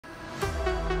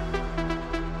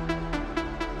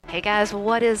Hey guys,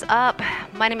 what is up?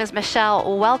 My name is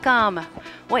Michelle. Welcome.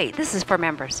 Wait, this is for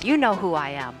members. You know who I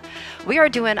am. We are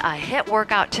doing a HIIT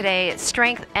workout today,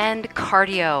 strength and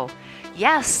cardio.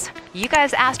 Yes, you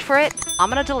guys asked for it. I'm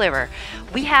gonna deliver.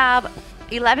 We have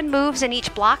 11 moves in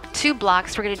each block, 2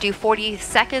 blocks. We're gonna do 40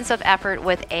 seconds of effort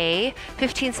with a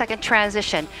 15-second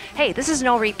transition. Hey, this is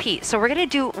no repeat. So we're gonna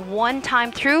do one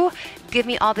time through. Give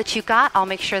me all that you got. I'll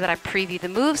make sure that I preview the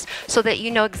moves so that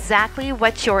you know exactly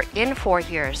what you're in for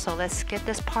here. So let's get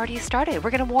this party started.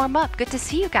 We're gonna warm up. Good to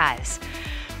see you guys.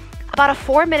 About a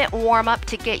 4-minute warm up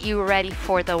to get you ready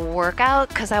for the workout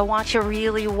because I want you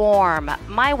really warm.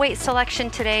 My weight selection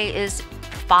today is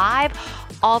 5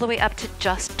 all the way up to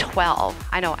just 12.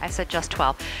 I know I said just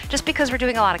 12. Just because we're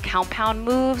doing a lot of compound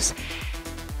moves,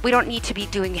 we don't need to be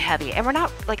doing heavy. And we're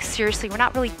not, like, seriously, we're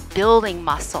not really building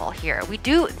muscle here. We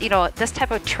do, you know, this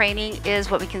type of training is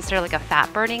what we consider like a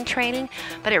fat burning training,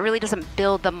 but it really doesn't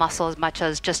build the muscle as much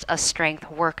as just a strength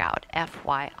workout,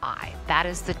 FYI. That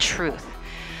is the truth.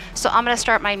 So I'm gonna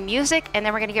start my music and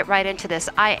then we're gonna get right into this.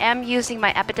 I am using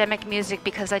my epidemic music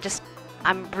because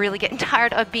I'm really getting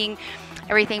tired of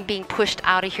everything being pushed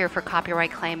out of here for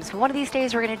copyright claims. One of these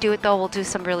days we're gonna do it though. We'll do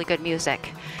some really good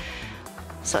music.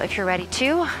 So if you're ready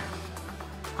to,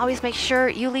 always make sure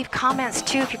you leave comments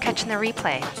too if you're catching the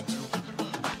replay.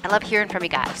 I love hearing from you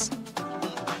guys.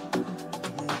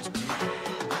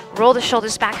 Roll the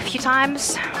shoulders back a few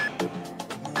times.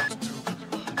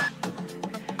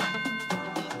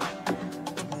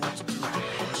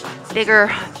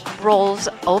 Bigger rolls,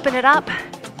 open it up.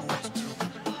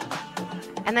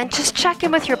 And then just check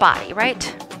in with your body,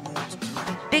 right?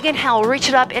 Big inhale, reach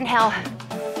it up, inhale.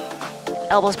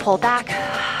 Elbows pulled back.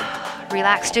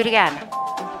 Relax, do it again.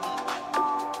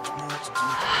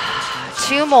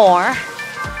 2 more.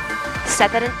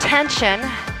 Set that intention.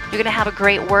 You're gonna have a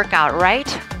great workout, right?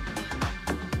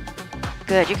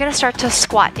 Good, you're gonna start to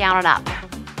squat down and up.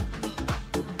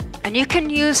 And you can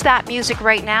use that music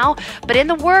right now, but in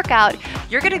the workout,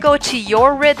 you're gonna go to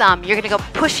your rhythm. You're gonna go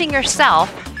pushing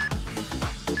yourself.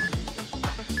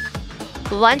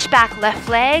 Lunge back left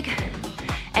leg,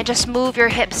 and just move your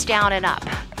hips down and up.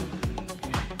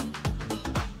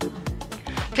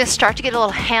 You're gonna start to get a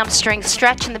little hamstring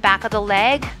stretch in the back of the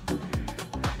leg.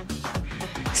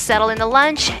 Settle in the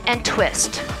lunge and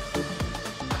twist.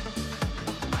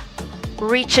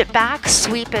 Reach it back,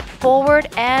 sweep it forward,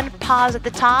 and pause at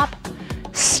the top.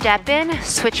 Step in,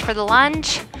 switch for the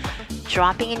lunge,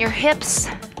 dropping in your hips.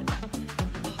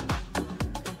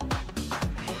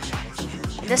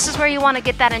 This is where you want to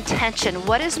get that intention.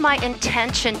 What is my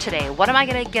intention today? What am I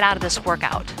going to get out of this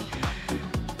workout?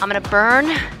 I'm going to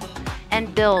burn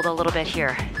and build a little bit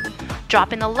here.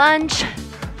 Drop in the lunge,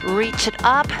 reach it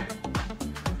up,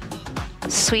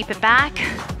 sweep it back,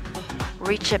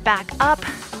 reach it back up,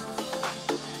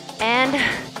 and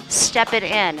step it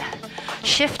in.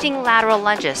 Shifting lateral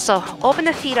lunges. So open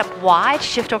the feet up wide,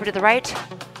 shift over to the right,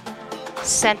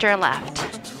 center and left.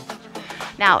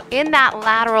 Now in that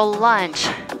lateral lunge,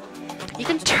 you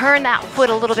can turn that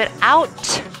foot a little bit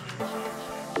out,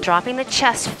 dropping the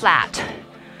chest flat.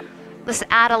 Let's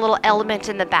add a little element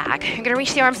in the back. You're gonna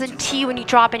reach the arms in T when you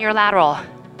drop in your lateral.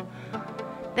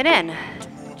 Then in.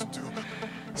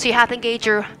 So you have to engage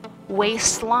your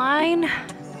waistline.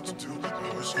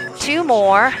 2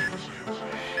 more.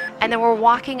 And then we're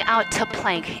walking out to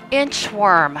plank.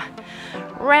 Inchworm.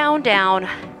 Round down.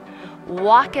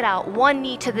 Walk it out. 1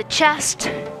 knee to the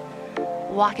chest.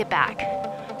 Walk it back.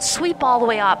 Sweep all the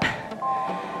way up.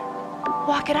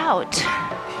 Walk it out.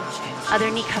 Other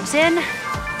knee comes in.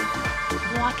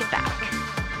 Walk it back.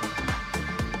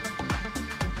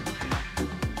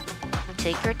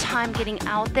 Take your time getting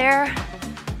out there.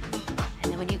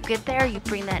 And then when you get there, you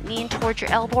bring that knee in towards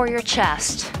your elbow or your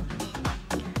chest.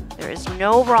 There is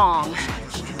no wrong.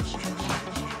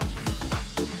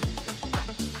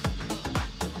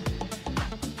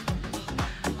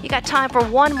 You got time for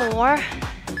 1 more.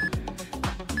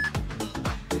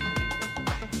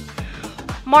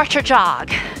 March or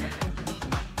jog.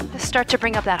 Let's start to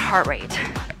bring up that heart rate.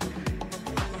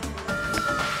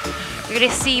 You're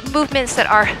gonna see movements that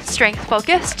are strength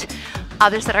focused,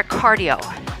 others that are cardio.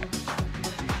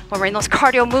 When we're in those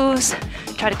cardio moves,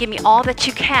 try to give me all that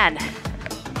you can.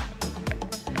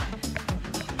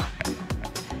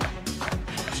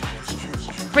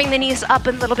 Bring the knees up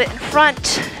a little bit in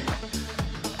front.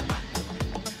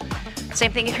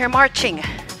 Same thing if you're marching.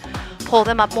 Pull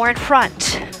them up more in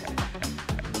front.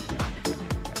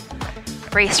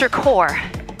 Brace your core.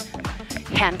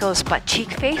 Hand goes butt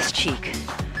cheek, face cheek.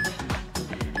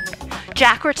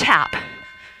 Jack or tap.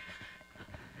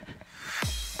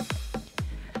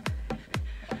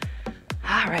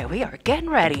 All right, we are getting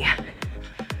ready.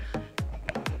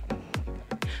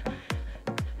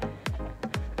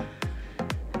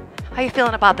 How you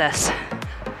feeling about this?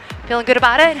 Feeling good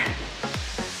about it?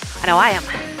 I know I am.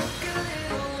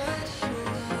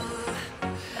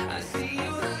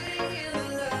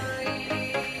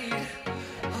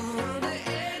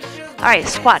 All right,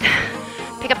 squat.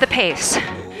 Pick up the pace.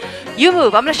 You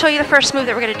move. I'm going to show you the first move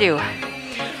that we're going to do.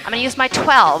 I'm going to use my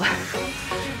 12.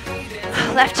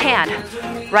 Left hand,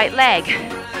 right leg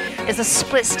is a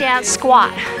split stance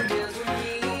squat.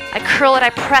 I curl it, I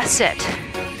press it.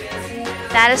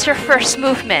 That is your first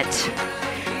movement.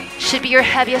 Should be your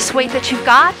heaviest weight that you've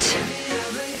got.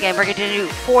 Again, we're going to do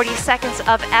 40 seconds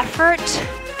of effort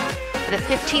with a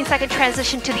 15-second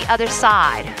transition to the other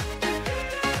side.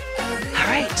 All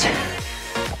right.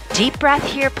 Deep breath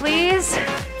here, please.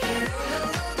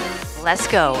 Let's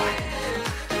go.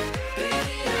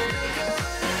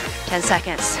 10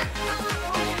 seconds.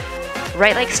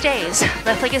 Right leg stays.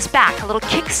 Left leg is back. A little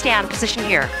kickstand position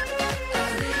here.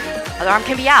 Other arm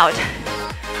can be out.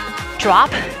 Drop,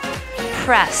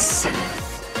 press.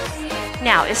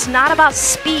 Now, it's not about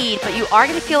speed, but you are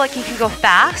going to feel like you can go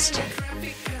fast.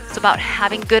 It's about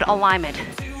having good alignment.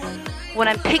 When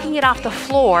I'm picking it off the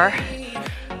floor,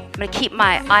 I'm going to keep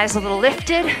my eyes a little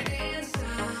lifted,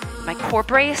 my core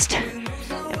braced,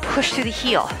 and push through the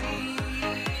heel.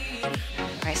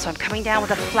 All right, so I'm coming down with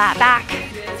a flat back.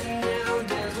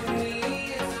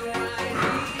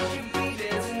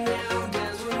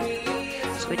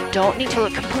 So we don't need to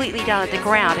look completely down at the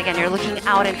ground. Again, you're looking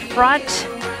out in front.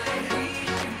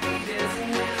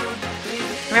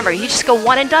 Remember, you just go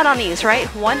one and done on these, right?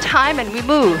 One time and we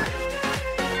move.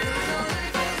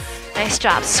 Nice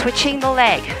job, switching the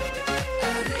leg.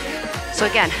 So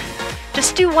again,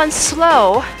 just do one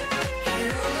slow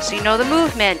so you know the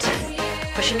movement.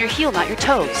 Pushing your heel, not your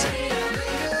toes.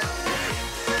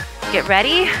 Get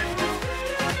ready.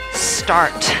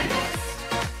 Start.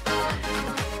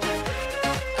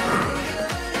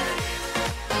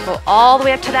 Go all the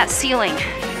way up to that ceiling.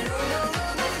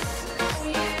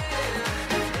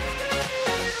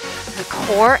 The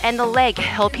core and the leg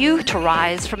help you to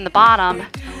rise from the bottom.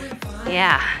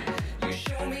 Yeah.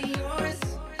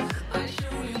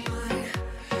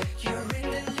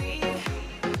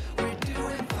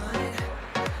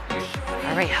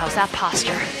 All right, how's that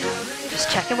posture?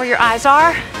 Just checking where your eyes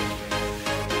are.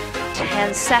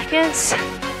 10 seconds.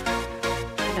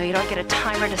 I know you don't get a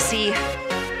timer to see.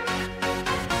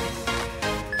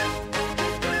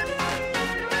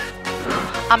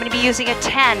 I'm going to be using a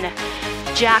 10.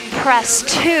 Jack press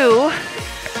 2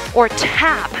 or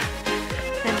tap.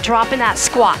 Then drop in that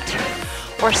squat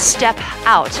or step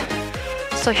out.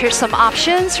 So here's some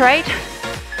options, right?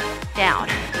 Down.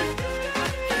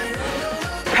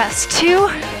 Press 2,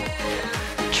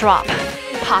 drop,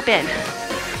 pop in.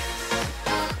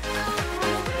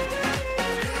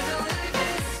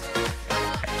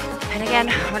 And again,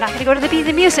 we're not going to go to the beat of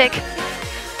the music.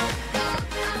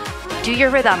 Do your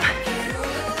rhythm.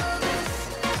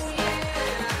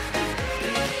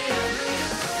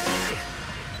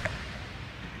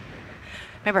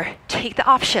 Remember, take the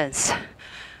options.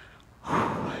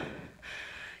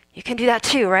 You can do that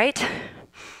too, right?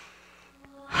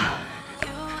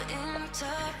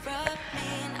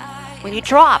 When you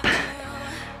drop,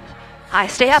 I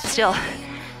stay up still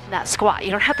in that squat.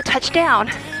 You don't have to touch down.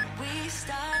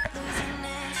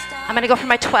 I'm gonna go for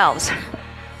my 12s.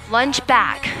 Lunge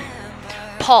back,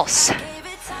 pulse.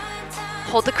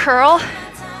 Hold the curl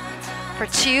for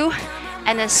 2,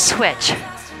 and then switch.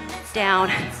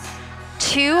 Down,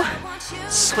 2,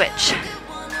 switch.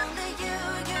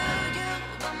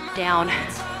 Down,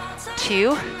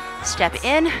 2, step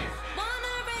in.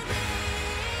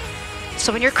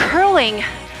 So when you're curling,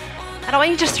 I don't want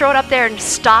you to just throw it up there and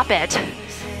stop it.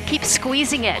 Keep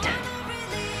squeezing it.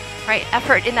 Right,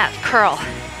 effort in that curl.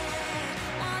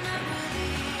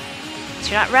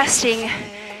 So you're not resting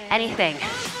anything.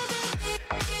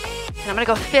 And I'm gonna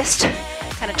go fist,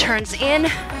 kind of turns in.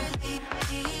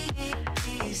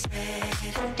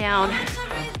 Down,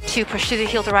 2, push through the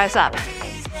heel to rise up.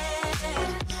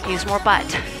 Use more butt.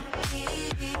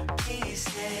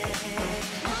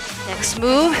 Next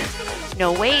move,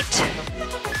 no weight.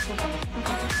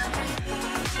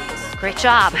 Great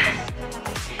job.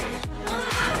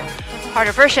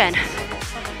 Harder version.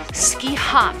 Ski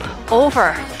hop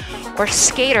over or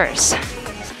skaters.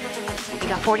 You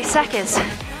got 40 seconds.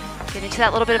 Get into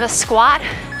that little bit of a squat.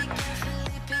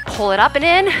 Pull it up and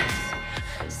in.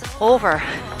 Over.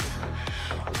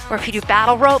 Or if you do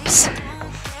battle ropes,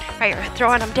 right, you're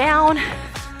throwing them down.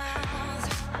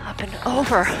 Up and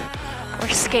over. Or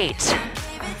skate.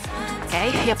 Okay,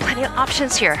 you have plenty of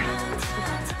options here.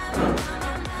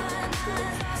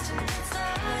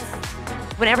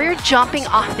 Whenever you're jumping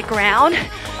off the ground,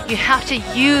 you have to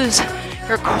use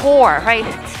your core, right?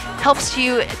 Helps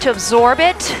you to absorb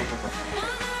it.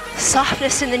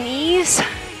 Softness in the knees.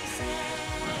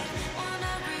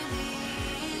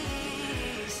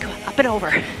 Go up and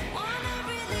over.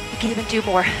 You can even do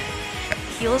more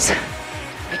heels,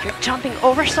 like you're jumping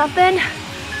over something.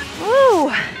 Woo!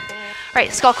 All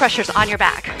right, skull crushers on your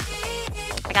back.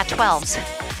 I got 12s.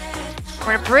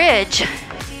 We're gonna bridge.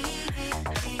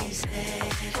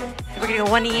 We're gonna go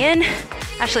one knee in.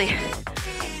 Actually,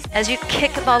 as you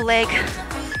kick the leg,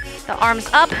 the arms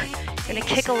up, you're gonna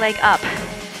kick a leg up.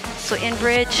 So in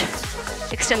bridge,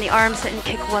 extend the arms and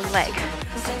kick one leg.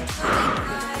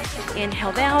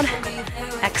 Inhale down,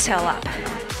 exhale up.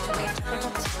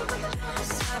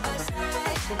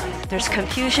 If there's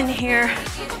confusion here,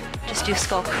 just do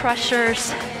skull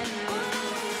crushers.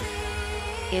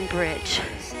 In bridge.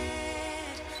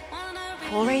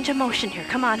 Full range of motion here,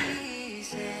 come on.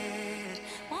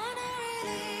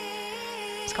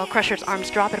 Skull crushers,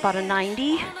 arms drop at about a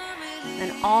 90,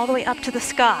 and all the way up to the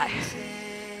sky.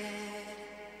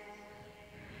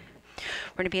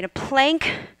 We're gonna be in a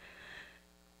plank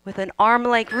with an arm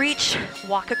leg reach,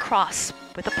 walk across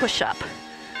with a push-up.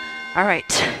 All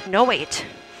right, no weight.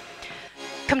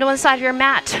 Come to one side of your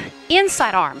mat,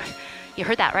 inside arm. You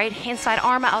heard that, right? Inside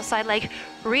arm, outside leg,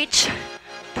 reach,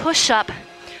 push up,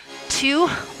 2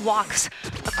 walks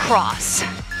across.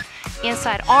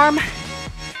 Inside arm,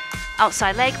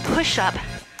 outside leg, push up,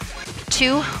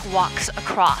 2 walks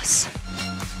across.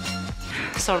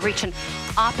 So reach in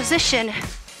opposition.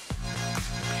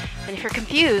 And if you're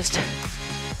confused,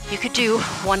 you could do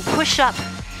 1 push up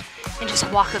and just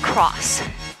walk across.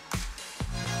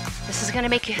 This is gonna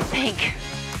make you think,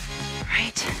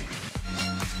 right?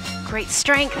 Great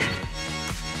strength,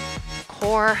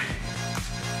 core.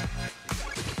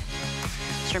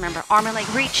 Just remember, arm and leg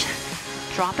reach,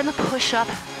 drop in the push up,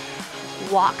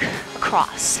 walk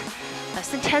across. Less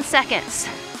than 10 seconds.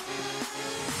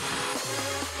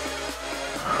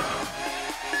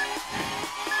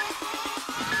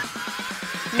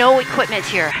 No equipment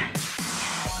here.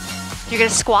 You're gonna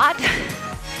squat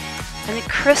and then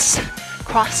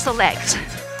crisscross the legs,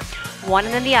 one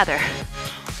and then the other,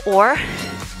 or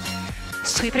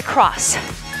sweep it across.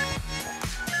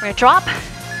 We're gonna drop,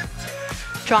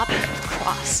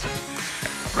 cross.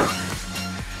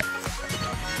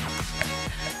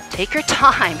 Take your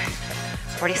time.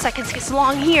 40 seconds gets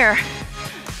long here.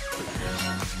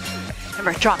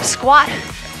 Remember, drop, squat,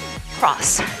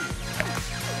 cross.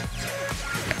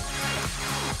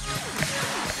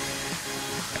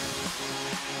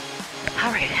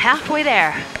 All right, halfway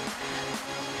there.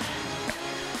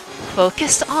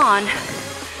 Focus on,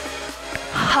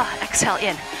 exhale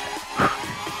in.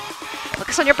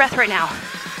 Focus on your breath right now.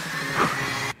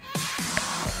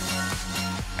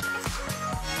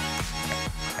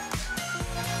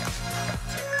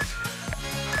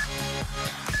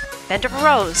 Bend over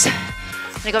rows. I'm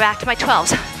gonna go back to my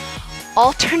 12s.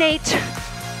 Alternate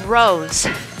rows.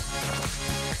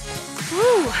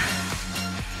 Woo.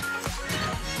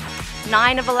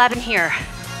 9 of 11 here.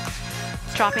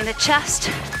 Dropping the chest.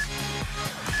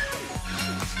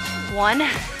 1,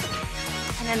 and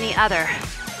then the other.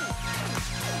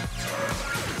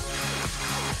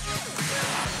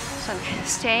 So I'm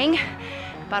staying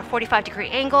about a 45-degree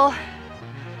angle.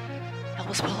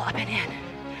 Elbows pull up and in.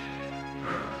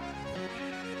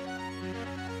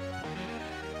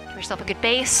 Give yourself a good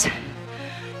base.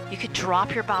 You could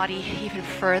drop your body even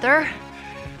further.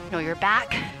 Know your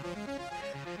back.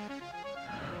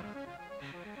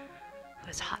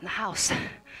 It's hot in the house.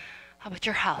 How about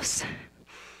your house?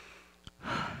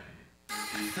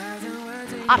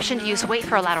 Option to use weight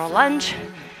for a lateral lunge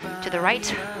to the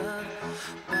right.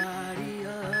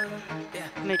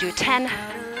 I'm gonna do a 10.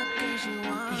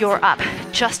 You're up.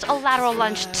 Just a lateral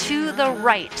lunge to the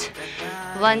right.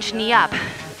 Lunge, knee up.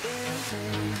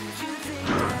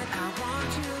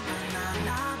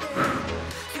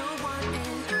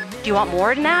 Do you want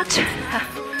more than that?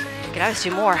 You could always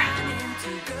do more.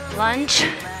 Lunge,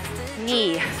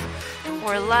 knee,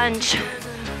 or lunge,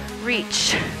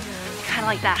 reach. Kind of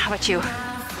like that. How about you?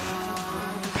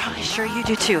 I'm probably sure you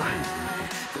do too.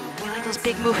 You like those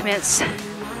big movements. And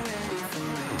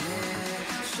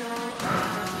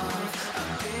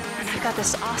I've got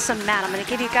this awesome mat. I'm going to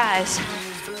give you guys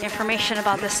information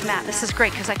about this mat. This is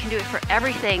great because I can do it for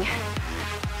everything.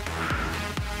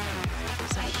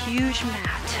 It's a huge mat.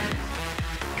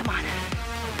 Come on.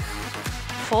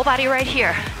 Full body right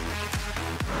here.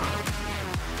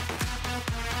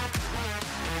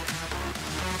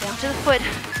 Down edge of the foot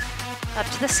up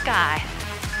to the sky.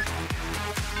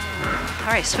 All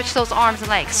right, switch those arms and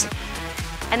legs.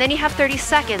 And then you have 30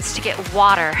 seconds to get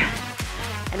water.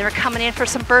 And then we're coming in for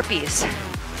some burpees.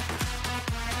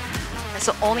 That's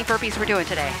the only burpees we're doing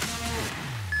today.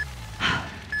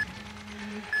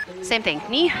 Same thing,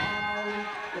 knee. You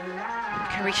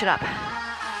can reach it up.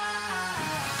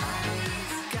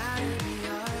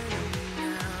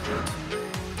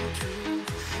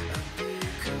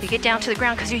 You get down to the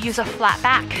ground because you use a flat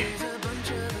back.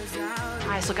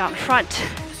 Eyes look out in front.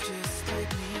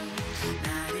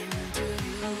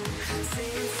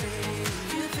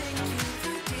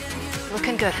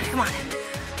 Looking good, come on.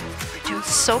 You're doing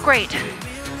so great.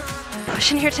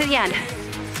 Pushing here to the end.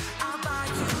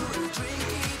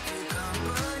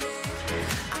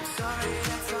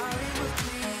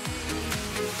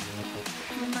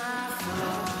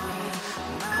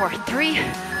 For 3,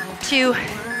 2,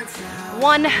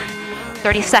 1,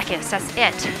 30 seconds, that's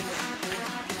it.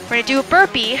 We're gonna do a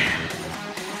burpee.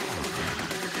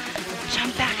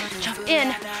 Jump back, jump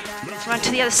in, run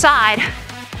to the other side,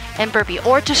 and burpee,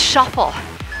 or just shuffle,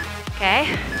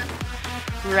 okay?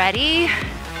 Ready?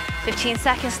 15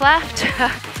 seconds left.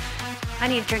 I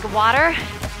need a drink of water.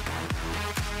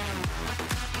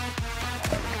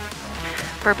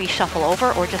 Burpee, shuffle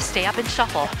over, or just stay up and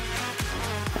shuffle.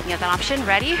 You have that option.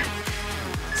 Ready,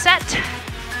 set,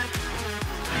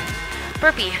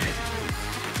 burpee,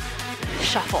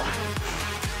 shuffle.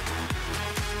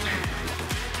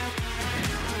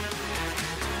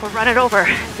 Or run it over.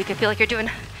 You can feel like you're doing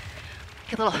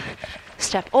a little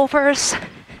step overs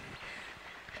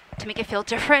to make it feel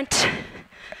different.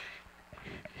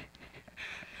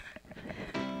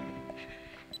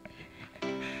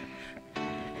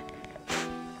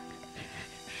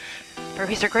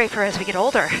 Burpees are great for as we get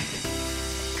older,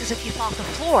 because if you fall off the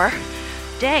floor,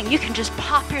 dang, you can just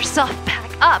pop yourself back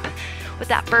up with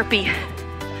that burpee.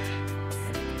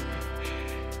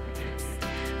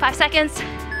 5 seconds.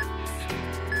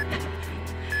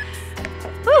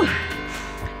 Woo.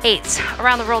 8s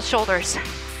around the world shoulders.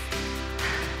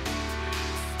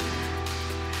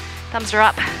 Thumbs are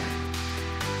up.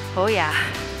 Oh yeah.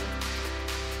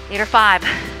 8 or 5.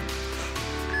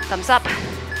 Thumbs up.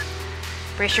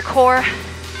 Brace your core.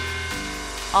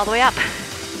 All the way up.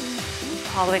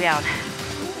 All the way down.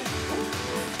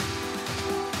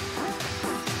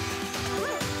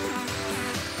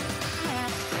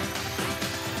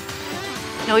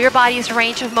 Know your body's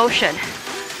range of motion.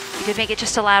 You can make it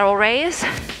just a lateral raise.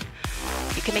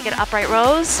 You can make it upright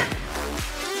rows.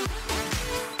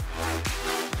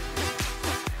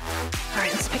 All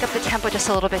right, let's pick up the tempo just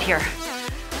a little bit here.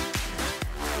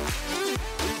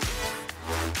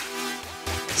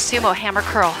 Sumo hammer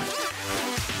curl.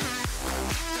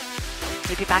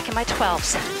 Maybe back in my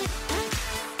 12s.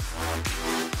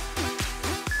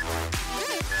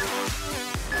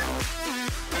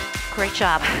 Great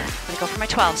job. I'm gonna go for my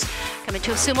 12s. Come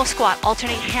into a sumo squat,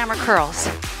 alternate hammer curls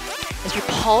as you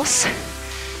pulse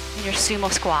in your sumo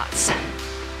squats.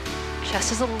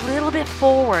 Chest is a little bit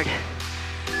forward.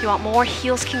 If you want more,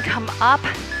 heels can come up.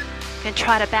 You can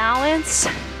try to balance.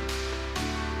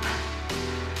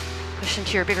 Push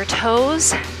into your bigger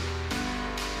toes.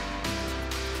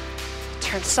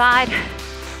 Turn side.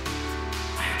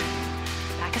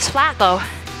 Back is flat though.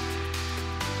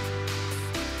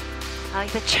 I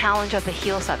like the challenge of the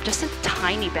heels up, just a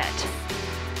tiny bit.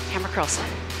 Hammer curls.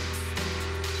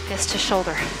 Fist to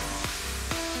shoulder.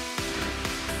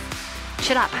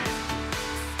 Chin up.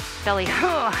 Belly.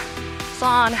 It's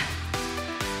on.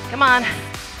 Come on.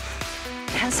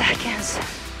 10 seconds.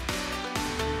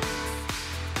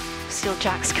 Steel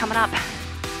jacks coming up.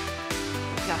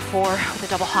 We got 4 with a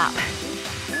double hop.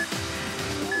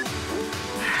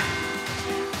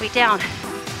 Weight down.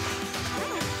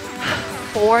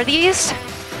 4 of these.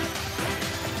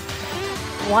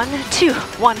 1, 2,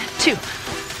 1, 2,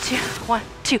 2, 1,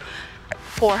 2,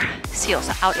 4. Seals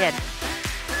out in.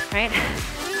 Right?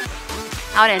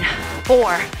 Out in.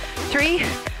 4, 3,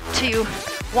 2,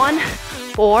 1,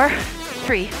 4,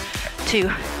 3, 2,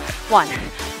 1.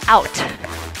 Out.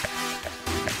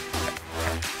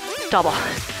 Double.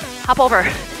 Hop over.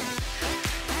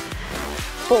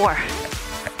 4.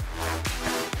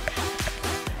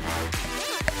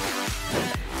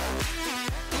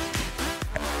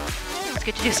 It's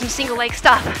good to do some single leg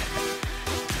stuff.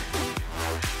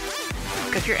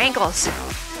 Good for your ankles.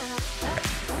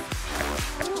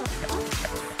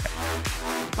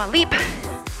 Come on, leap.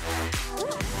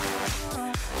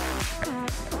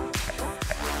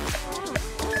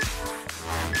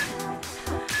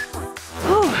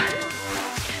 Whew.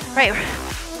 Right,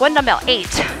 1 dumbbell,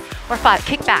 8 or 5,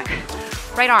 kick back.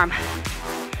 Right arm.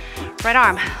 Right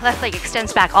arm, left leg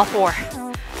extends back, all four.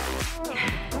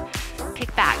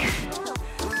 Kick back.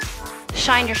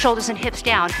 Shine your shoulders and hips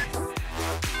down.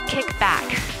 Kick back.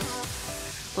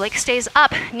 Leg stays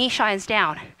up, knee shines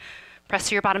down. Press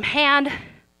to your bottom hand.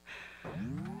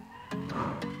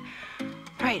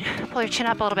 Right, pull your chin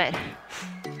up a little bit.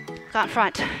 Look out in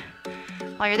front.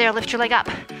 While you're there, lift your leg up.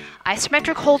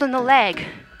 Isometric hold in the leg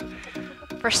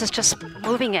versus just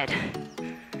moving it.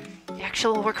 You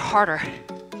actually will work harder.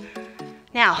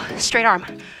 Now, straight arm,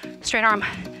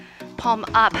 palm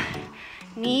up,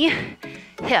 knee,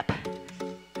 hip.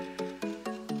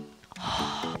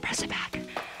 Oh, press it back,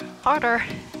 harder.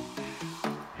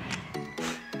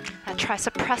 That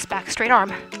tricep press back, straight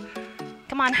arm.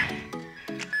 Come on,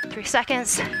 3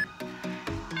 seconds. All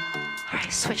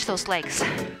right, switch those legs.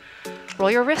 Roll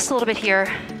your wrists a little bit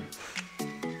here.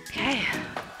 Okay,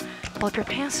 pull up your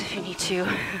pants if you need to.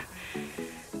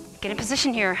 Get in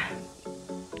position here.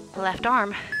 Left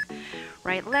arm,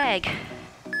 right leg,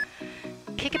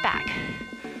 kick it back,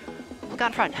 look out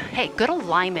in front. Hey, good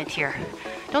alignment here.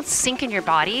 Don't sink in your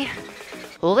body,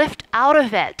 lift out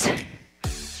of it.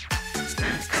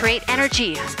 Create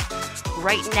energy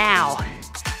right now,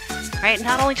 right?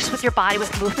 Not only just with your body,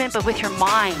 with movement, but with your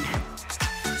mind.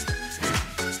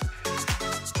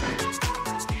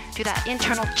 Do that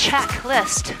internal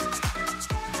checklist.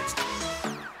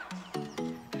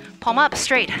 Palm up,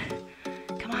 straight.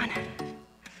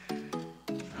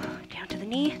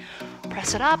 Knee,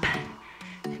 press it up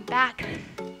and back.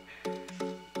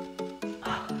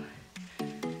 Oh.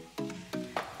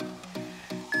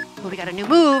 Well, we got a new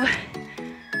move.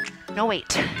 No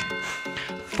weight.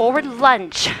 Forward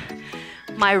lunge.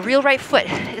 My real right foot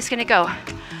is gonna go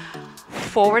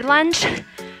forward lunge,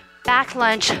 back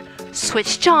lunge,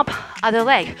 switch jump, other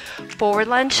leg. Forward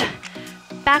lunge,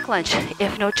 back lunge.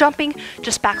 If no jumping,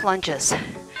 just back lunges.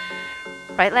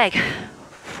 Right leg,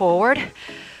 forward,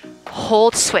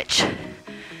 hold, switch.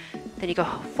 Then you go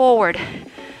forward,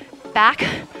 back,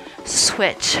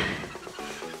 switch.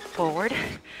 Forward,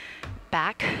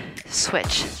 back,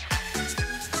 switch.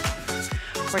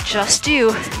 Or just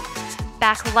do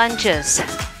back lunges.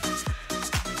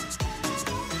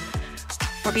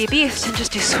 Or be a beast and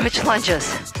just do switch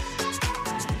lunges.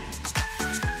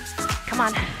 Come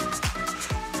on.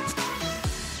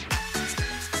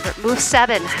 Move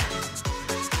 7.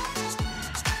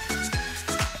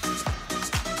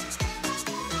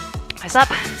 Eyes up.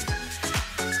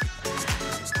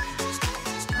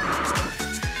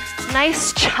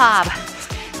 Nice job.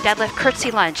 Deadlift curtsy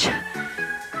lunge.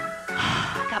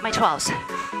 Got my 12s.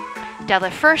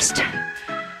 Deadlift first.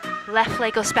 Left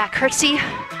leg goes back, curtsy.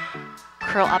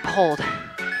 Curl up, hold.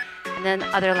 And then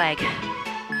other leg.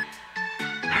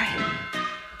 All right.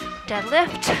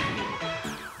 Deadlift.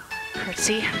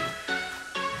 Curtsy.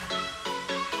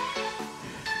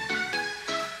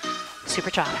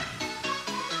 Super job.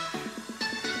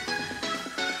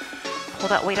 Pull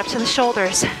that weight up to the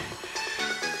shoulders.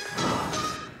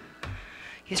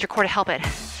 Use your core to help it.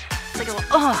 It's like a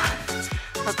little,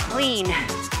 look clean.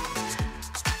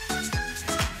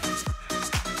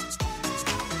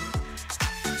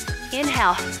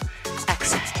 Inhale,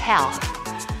 exhale.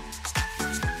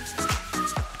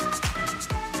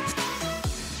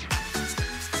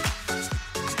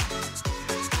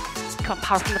 Come on,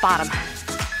 power from the bottom.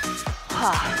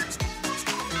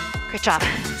 Great job.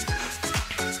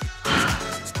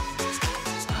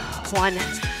 1,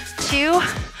 2,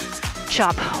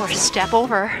 jump or step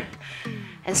over,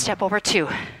 and step over 2.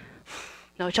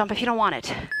 No jump if you don't want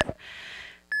it.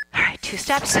 All right, 2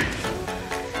 steps. And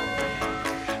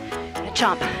a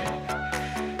jump.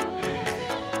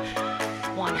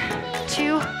 1,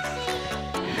 2.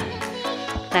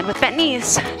 Land with bent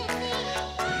knees.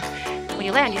 When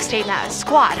you land, you stay in that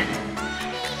squat.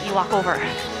 You walk over.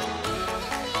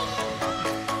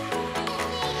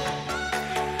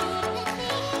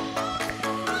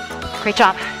 Great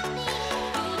job.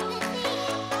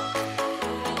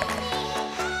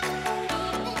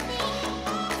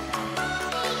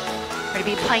 Ready to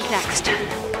be plank next.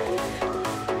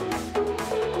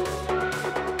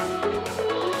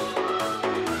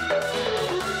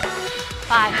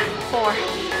 Five, 4,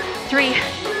 3,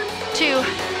 2.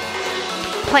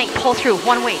 Plank, pull through,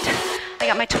 1 weight. I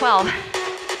got my 12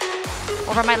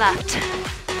 over my left.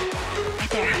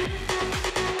 Right there.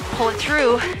 Pull it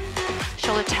through.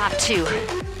 Shoulder tap 2.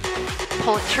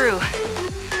 Pull it through.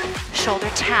 Shoulder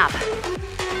tap.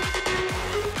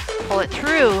 Pull it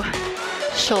through.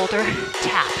 Shoulder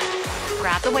tap.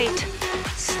 Grab the weight.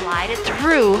 Slide it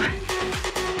through.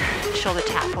 Shoulder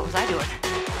tap. What was I doing?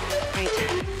 Right.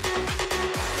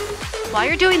 While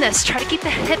you're doing this, try to keep the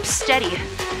hips steady.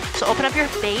 So open up your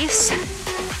base.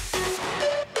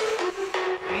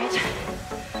 Right.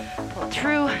 Pull it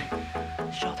through.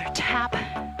 Shoulder tap.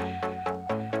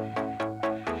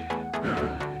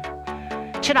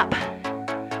 Chin up.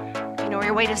 You know where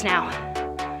your weight is now.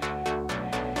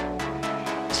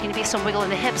 There's going to be some wiggle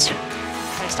in the hips.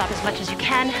 Try to stop as much as you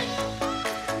can.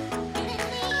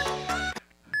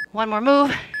 One more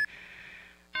move.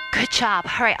 Good job.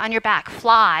 All right, on your back,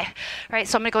 fly. All right,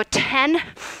 so I'm gonna go 10.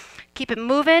 Keep it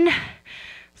moving.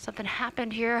 Something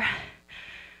happened here.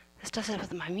 This does it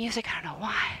with my music, I don't know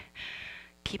why.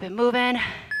 Keep it moving.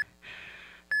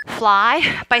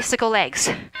 Fly, bicycle legs.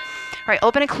 All right,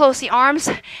 open and close the arms,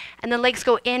 and the legs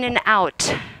go in and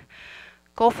out.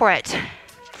 Go for it.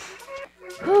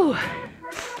 Whew.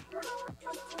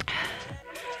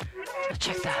 I'll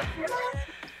check that.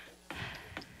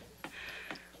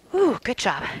 Ooh, good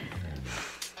job.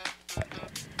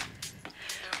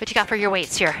 What you got for your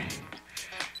weights here?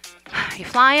 Are you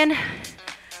flying?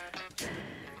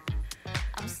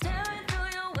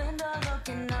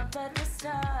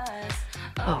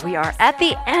 Oh, we are at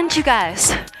the end, you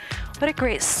guys. What a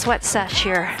great sweat sesh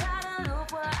here.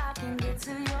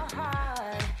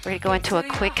 Ready to go into a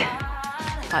quick,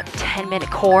 about 10-minute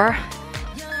core.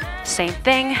 Same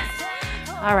thing.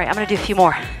 All right, I'm gonna do a few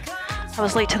more. I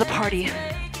was late to the party.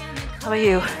 How about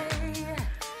you?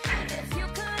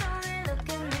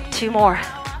 2 more.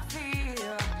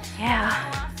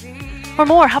 Yeah. Or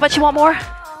more. How about you want more?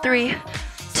 3,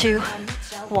 2,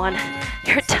 1.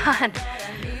 You're done.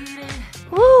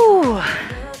 Woo!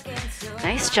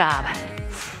 Nice job.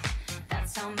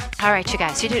 All right, you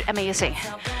guys, you did amazing.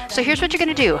 So here's what you're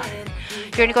gonna do.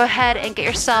 You're gonna go ahead and get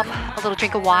yourself a little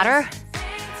drink of water.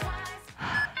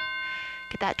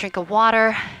 Get that drink of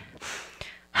water.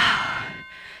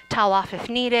 Towel off if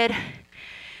needed.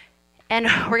 And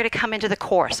we're gonna come into the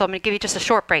core. So I'm gonna give you just a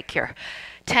short break here.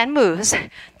 10 moves.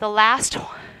 The last 1,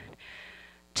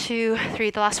 2, 3,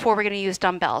 the last 4 we're gonna use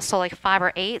dumbbells. So like 5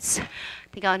 or 8s. I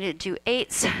think I'll need to do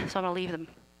 8s. So I'm gonna leave them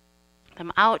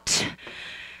out.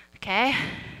 Okay.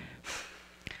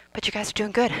 But you guys are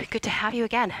doing good. Good to have you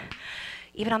again.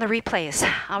 Even on the replays.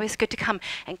 Always good to come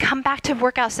back to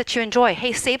workouts that you enjoy.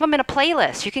 Hey, save them in a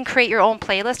playlist. You can create your own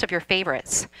playlist of your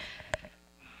favorites.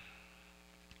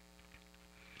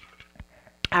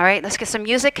 All right, let's get some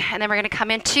music, and then we're gonna come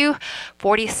into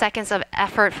 40 seconds of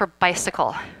effort for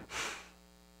bicycle.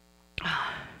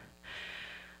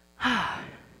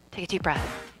 Take a deep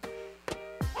breath.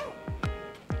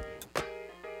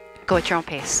 Go at your own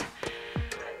pace.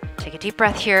 Take a deep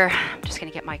breath here. I'm just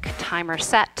gonna get my timer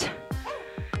set.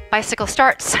 Bicycle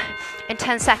starts in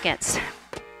 10 seconds.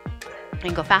 You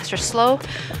can go fast or slow,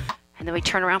 and then we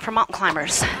turn around for mountain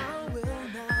climbers.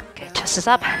 Okay, chest is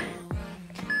up.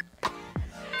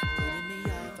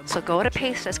 So go at a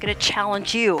pace that's gonna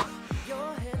challenge you.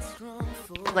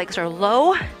 Legs are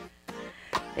low,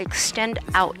 they extend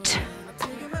out.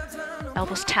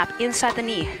 Elbows tap inside the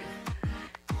knee.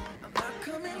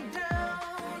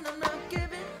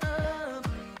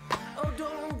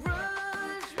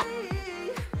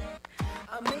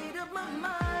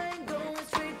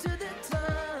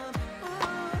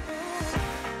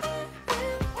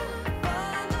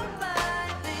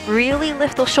 Really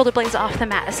lift those shoulder blades off the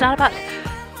mat. It's not about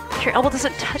if your elbow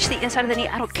doesn't touch the inside of the knee,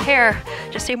 I don't care.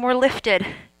 Just stay more lifted.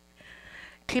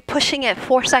 Keep pushing it.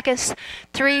 4 seconds.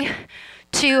 3,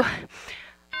 2,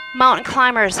 mountain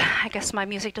climbers. I guess my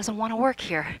music doesn't want to work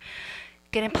here.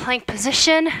 Get in plank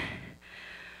position.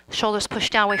 Shoulders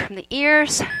pushed down away from the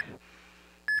ears.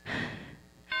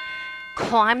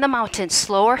 Climb the mountain,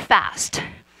 slow or fast.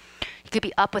 You could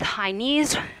be up with high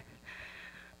knees.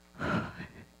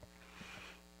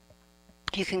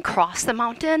 You can cross the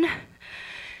mountain.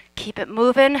 Keep it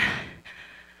moving.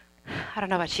 I don't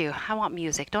know about you. I want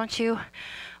music, don't you?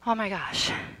 Oh my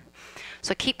gosh.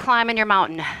 So keep climbing your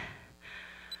mountain.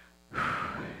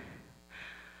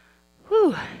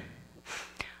 Whew.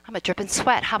 I'm a dripping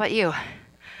sweat. How about you?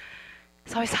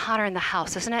 It's always hotter in the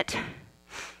house, isn't it?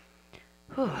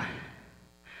 Whew.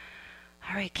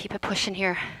 All right, keep it pushing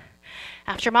here.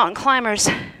 After mountain climbers,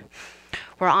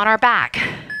 we're on our back.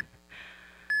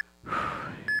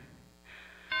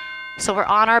 So we're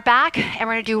on our back, and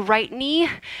we're gonna do right knee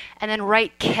and then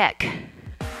right kick.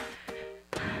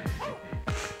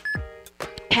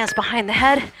 Hands behind the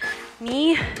head,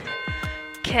 knee,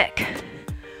 kick,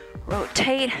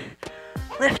 rotate,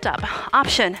 lift up.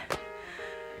 Option,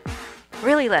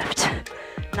 really lift.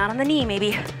 Not on the knee,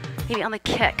 maybe on the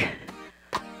kick.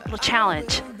 A little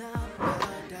challenge.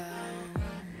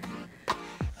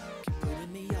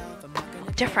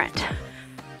 Different.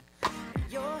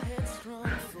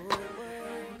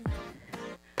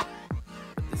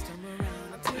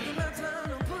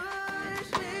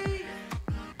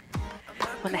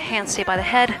 When the hands stay by the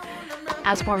head,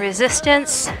 adds more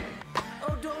resistance.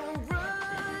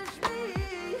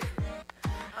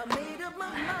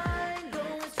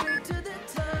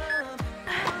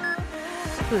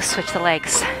 Ooh, switch the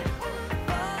legs.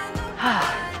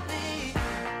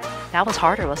 That was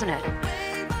harder, wasn't it?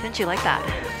 Didn't you like that?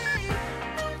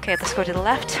 Okay, let's go to the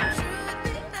left.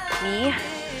 Knee,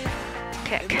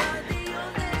 kick,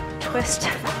 twist,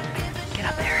 get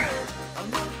up there.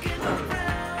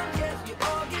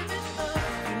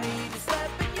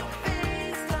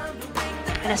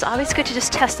 And it's always good to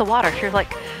just test the water. If you're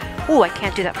like, ooh, I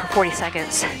can't do that for 40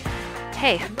 seconds.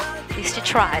 Hey, at least you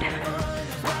tried.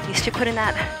 At least you put in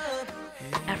that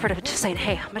effort of just saying,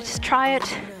 hey, I'm gonna just try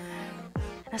it.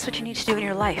 And that's what you need to do in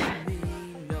your life.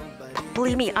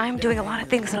 Believe me, I'm doing a lot of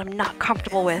things that I'm not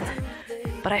comfortable with,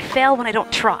 but I fail when I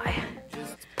don't try.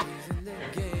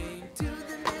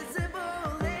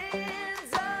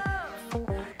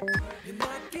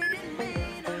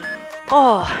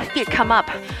 Oh, feet come up.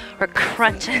 We're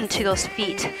crunching to those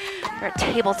feet. We're at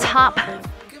tabletop.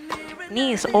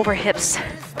 Knees over hips.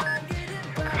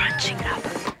 Crunching up.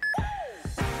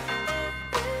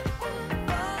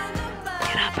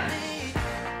 Get up.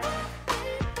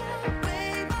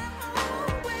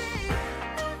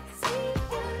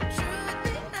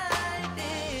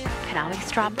 Can always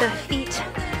drop the feet.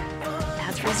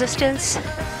 Adds resistance.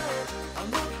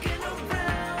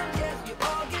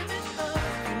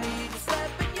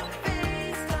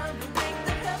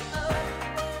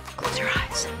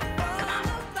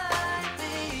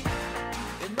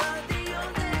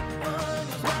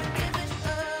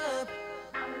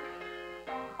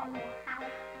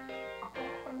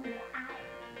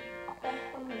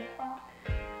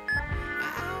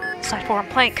 Side forearm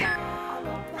plank.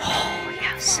 Oh,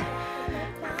 yes.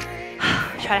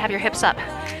 Try to have your hips up.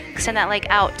 Extend that leg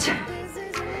out.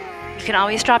 You can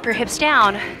always drop your hips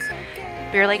down,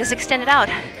 but your leg is extended out.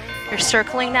 You're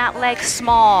circling that leg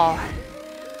small.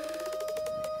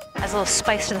 Adds a little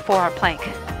spice to the forearm plank,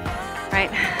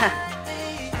 right?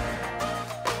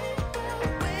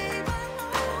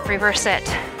 Reverse it.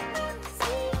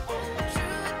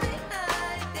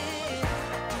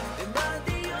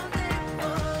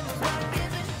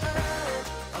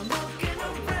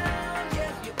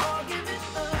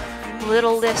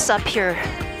 Little lifts up here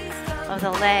of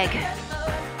the leg.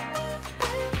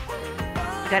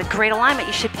 You got a great alignment.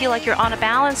 You should feel like you're on a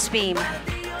balance beam.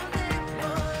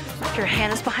 If your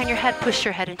hand is behind your head, push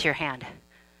your head into your hand.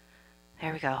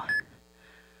 There we go.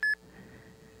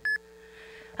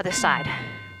 Other side.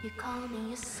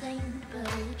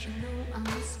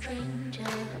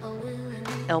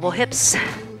 Elbow hips.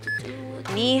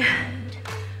 Knee.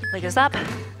 Leg is up.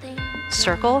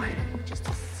 Circle.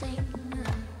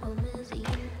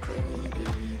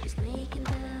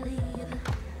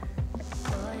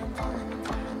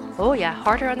 Oh yeah,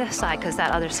 harder on this side because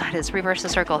that other side is reverse the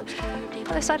circle.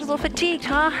 Other side is a little fatigued,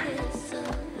 huh?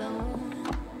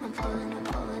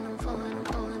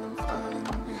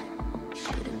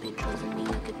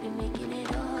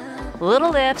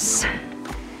 Little lifts.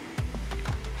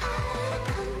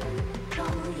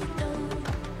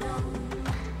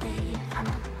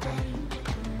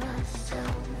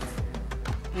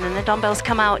 And then the dumbbells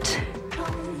come out.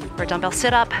 Or dumbbell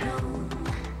sit up.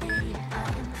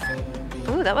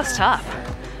 Ooh, that was tough.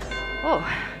 Oh,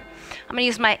 I'm gonna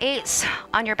use my 8s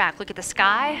on your back. Look at the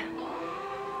sky.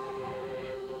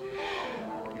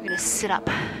 You're gonna sit up,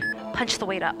 punch the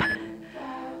weight up,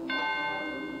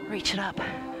 reach it up.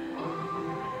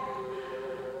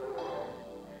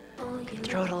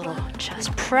 Throw it a little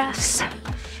chest press.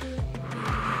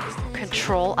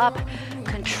 Control up,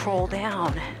 control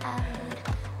down.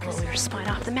 Roll your spine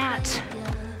off the mat.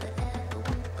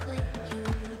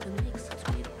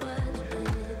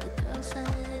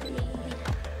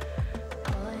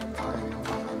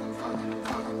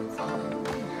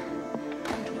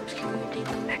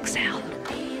 Exhale.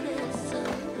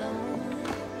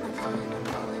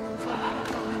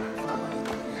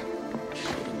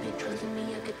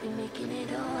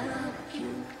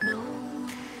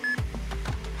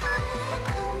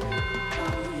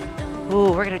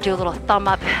 Ooh, we're gonna do a little thumb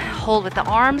up hold with the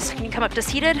arms. Can you come up to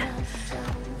seated?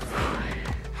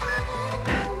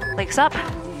 Legs up.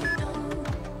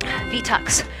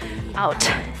 V-tucks. Out,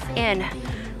 in,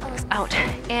 out,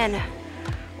 in.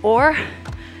 Or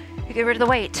you get rid of the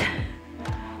weight.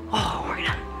 Oh, we're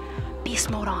gonna beast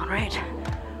mode on, right?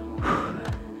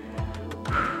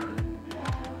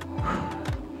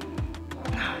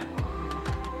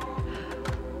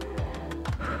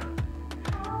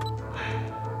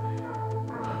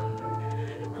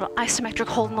 Little isometric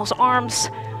hold in those arms.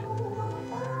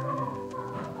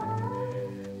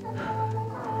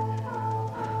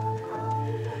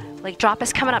 Leg drop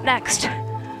is coming up next.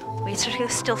 Weights are gonna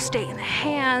still stay in the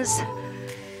hands.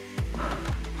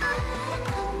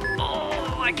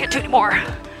 Oh, I can't do any more.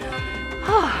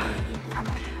 Oh.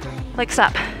 Legs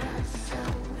up.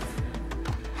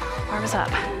 Arms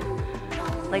up.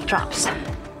 Leg drops.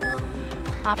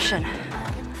 Option.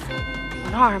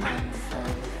 One arm.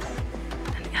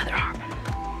 And the other arm.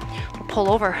 We'll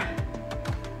pull over.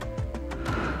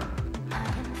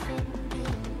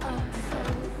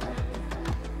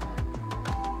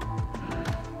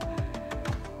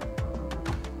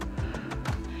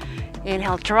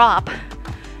 Inhale, drop.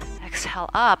 Exhale,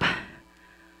 up.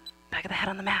 Back of the head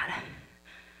on the mat.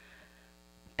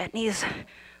 Bent knees,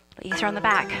 easier on the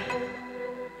back.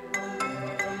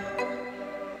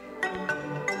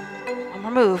 One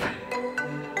more move.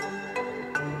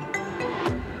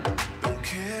 Don't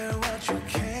care what you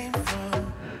came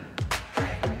from.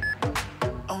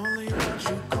 Only what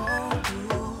you go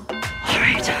through. All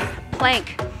right,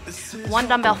 plank. One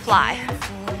dumbbell fly.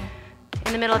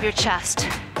 In the middle of your chest.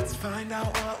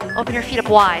 Open your feet up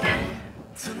wide.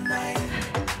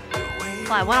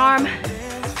 Fly one arm,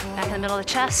 back in the middle of the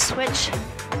chest, switch,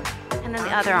 and then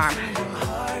the other arm.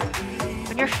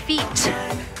 Open your feet,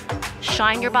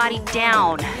 shine your body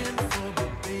down.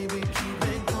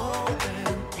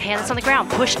 Hands on the ground,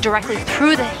 push directly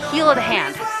through the heel of the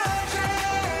hand.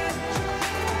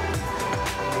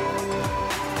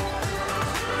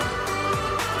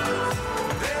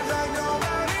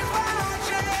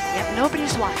 Yep,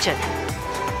 nobody's watching.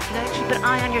 You gotta keep an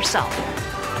eye on yourself.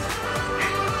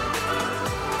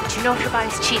 But you know if your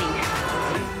body's cheating.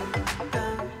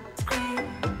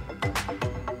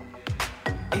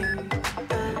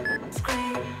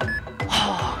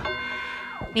 Oh.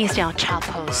 Knees down, child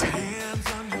pose.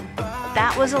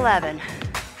 That was 11.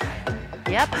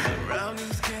 Yep.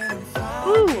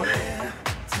 Ooh.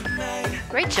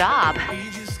 Great job.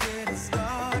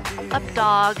 Up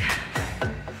dog.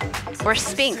 Or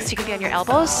Sphinx. You can be on your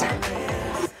elbows.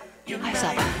 Eyes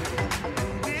up.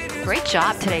 Great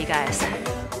job today, you guys.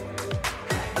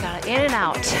 Got it in and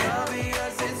out.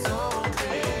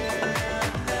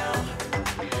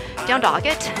 Down dog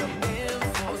it.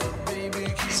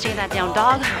 Stay in that down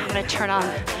dog. I'm going to turn on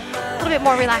a little bit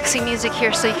more relaxing music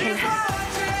here so you can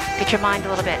get your mind a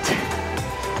little bit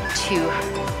to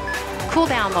cool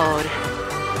down mode.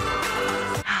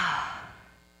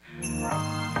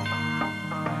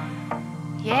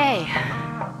 Yay.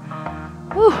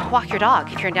 Woo, walk your dog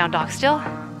if you're in down dog still.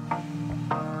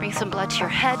 Bring some blood to your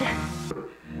head.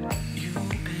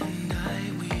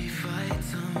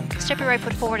 Step your right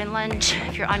foot forward and lunge.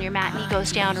 If you're on your mat, knee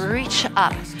goes down, reach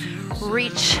up,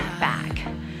 reach back.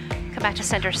 Come back to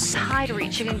center, side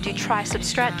reach. You can do tricep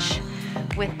stretch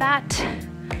with that.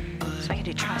 So I can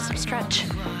do tricep stretch.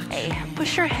 Hey,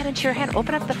 push your head into your hand.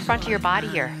 Open up the front of your body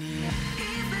here.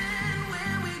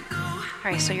 All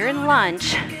right, so you're in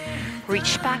lunge.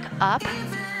 Reach back up,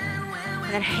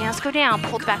 and then hands go down,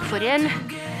 pull the back foot in,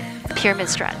 pyramid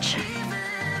stretch.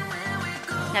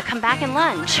 Now come back and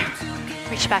lunge,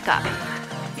 reach back up.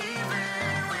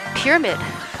 Pyramid,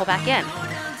 pull back in.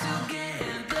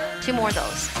 2 more of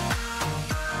those.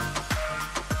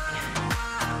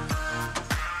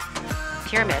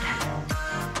 Pyramid.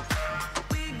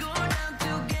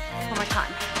 One more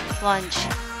time, lunge.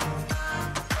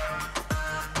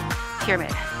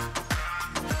 Pyramid.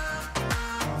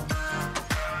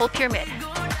 Hold pyramid.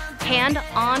 Hand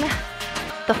on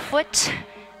the foot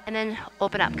and then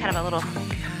open up, kind of a little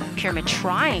pyramid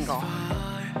triangle.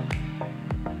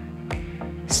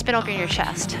 Spin open your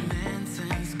chest.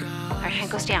 All right,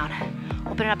 hand goes down.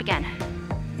 Open it up again.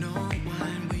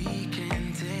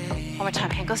 One more time,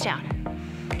 hand goes down.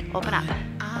 Open up.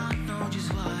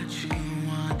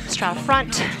 Straddle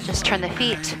front, just turn the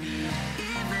feet.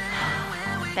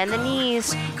 Bend the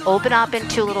knees, open up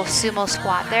into a little sumo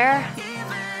squat there.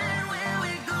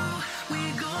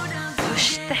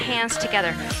 Push the hands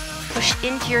together. Push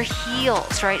into your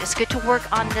heels, right? It's good to work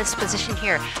on this position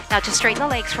here. Now just straighten the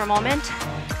legs for a moment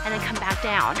and then come back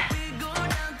down.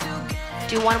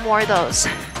 Do 1 more of those.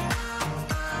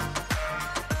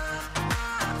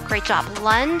 Great job.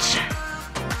 Lunge,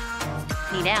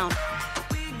 knee down.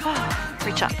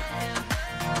 Reach up.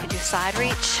 You can do side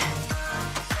reach.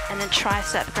 And then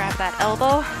tricep, grab that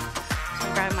elbow. So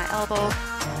I'm grabbing my elbow,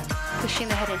 pushing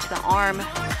the head into the arm.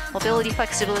 Mobility,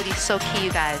 flexibility is so key,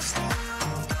 you guys.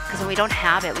 Because when we don't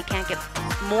have it, we can't get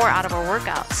more out of our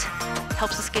workouts. It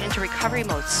helps us get into recovery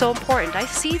mode. So important. I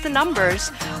see the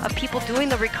numbers of people doing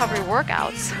the recovery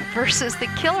workouts versus the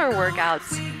killer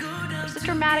workouts. There's a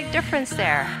dramatic difference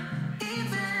there.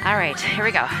 All right, here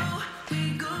we go.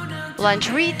 Lunge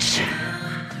reach,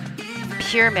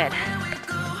 pyramid.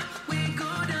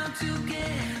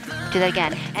 Do that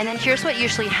again. And then here's what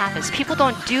usually happens. People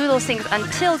don't do those things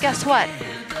until, guess what?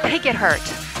 They get hurt.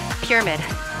 Pyramid.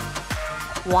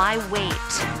 Why wait?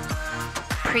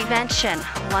 Prevention.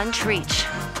 Lunge reach.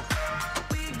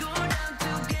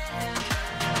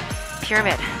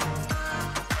 Pyramid.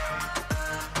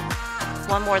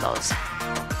 One more of those.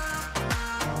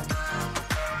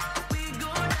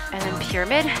 And then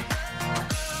pyramid.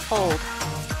 Hold.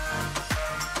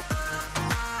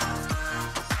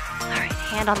 All right,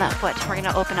 hand on that foot. We're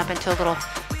gonna open up into a little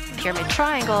pyramid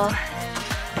triangle.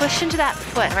 Push into that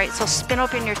foot, right? So spin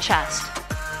open your chest.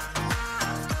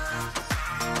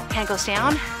 Hand goes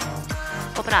down.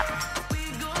 Open up.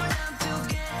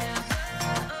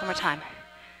 One more time.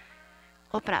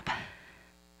 Open up.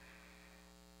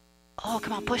 Oh,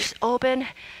 come on, push open,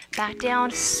 back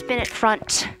down, spin it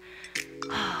front.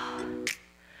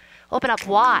 Open up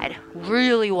wide,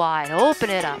 really wide.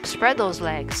 Open it up, spread those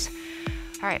legs.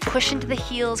 All right, push into the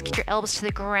heels, get your elbows to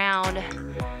the ground.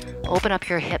 Open up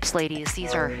your hips, ladies.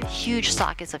 These are huge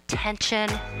sockets of tension.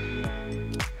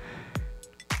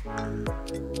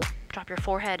 Drop your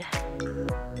forehead.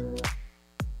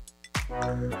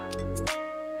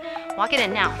 Walk it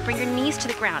in now. Bring your knees to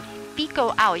the ground. Feet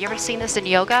go out. You ever seen this in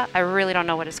yoga? I really don't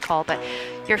know what it's called, but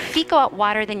your feet go out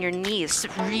wider than your knees.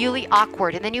 It's really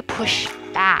awkward. And then you push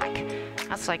back.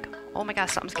 That's like, oh my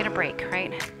gosh, something's gonna break,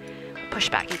 right? Push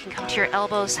back. You can come to your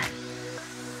elbows. A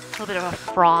little bit of a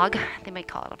frog. They might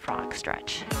call it a frog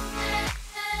stretch.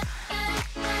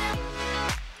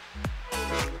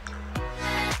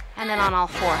 And then on all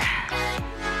four.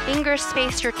 Fingers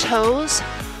space your toes.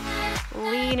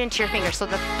 Lean into your fingers so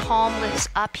the palm lifts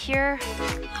up here.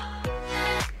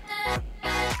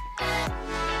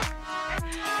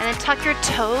 And then tuck your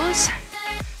toes.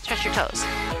 Stretch your toes.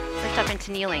 Lift up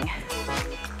into kneeling.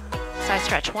 Side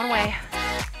stretch one way.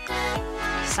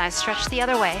 Side stretch the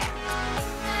other way.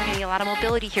 We're getting a lot of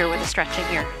mobility here with the stretching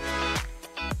here.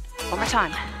 One more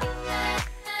time.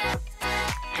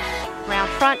 Round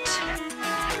front.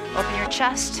 Open your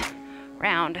chest.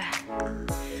 Round.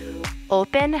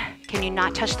 Open. Can you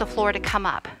not touch the floor to come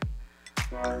up?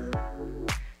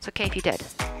 It's okay if you did.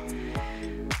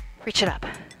 Reach it up.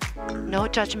 No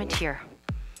judgment here.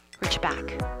 Reach it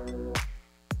back.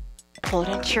 Pull it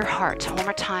into your heart. One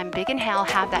more time. Big inhale.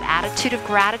 Have that attitude of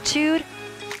gratitude.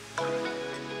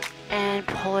 And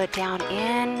pull it down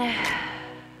in.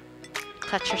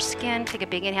 Touch your skin. Take a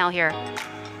big inhale here.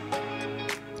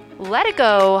 Let it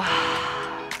go.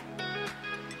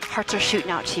 Hearts are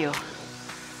shooting out to you.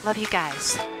 Love you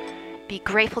guys. Be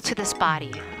grateful to this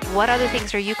body. What other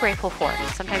things are you grateful for?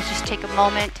 Sometimes just take a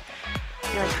moment.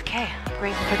 Be like, okay, I'm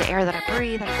grateful for the air that I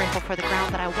breathe. I'm grateful for the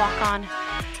ground that I walk on.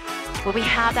 When we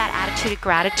have that attitude of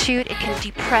gratitude, it can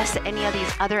depress any of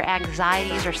these other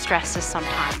anxieties or stresses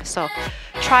sometimes. So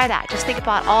try that. Just think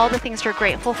about all the things you're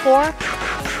grateful for. And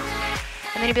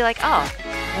then you'll be like, oh,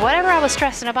 whatever I was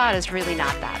stressing about is really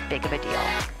not that big of a deal,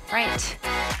 right?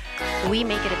 We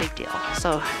make it a big deal.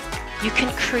 So you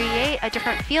can create a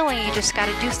different feeling. You just got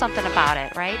to do something about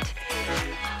it, right?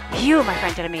 You, my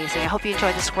friend, did amazing. I hope you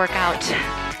enjoyed this workout.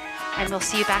 And we'll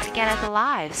see you back again at the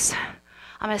lives.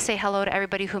 I'm going to say hello to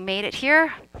everybody who made it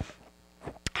here.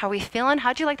 How are we feeling?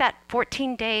 How'd you like that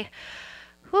 14-day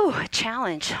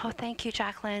challenge? Oh, thank you,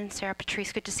 Jacqueline, Sarah,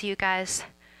 Patrice. Good to see you guys.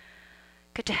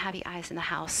 Good to have you guys in the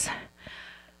house.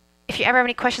 If you ever have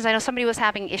any questions, I know somebody was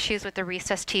having issues with the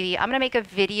Recess TV. I'm going to make a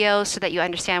video so that you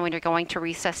understand when you're going to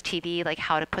Recess TV, like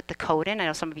how to put the code in. I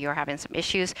know some of you are having some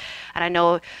issues. And I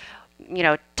know, you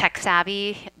know, tech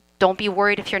savvy. Don't be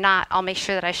worried if you're not. I'll make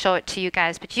sure that I show it to you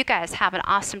guys. But you guys have an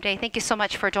awesome day. Thank you so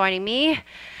much for joining me. And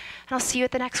I'll see you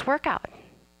at the next workout.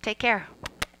 Take care.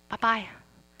 Bye-bye.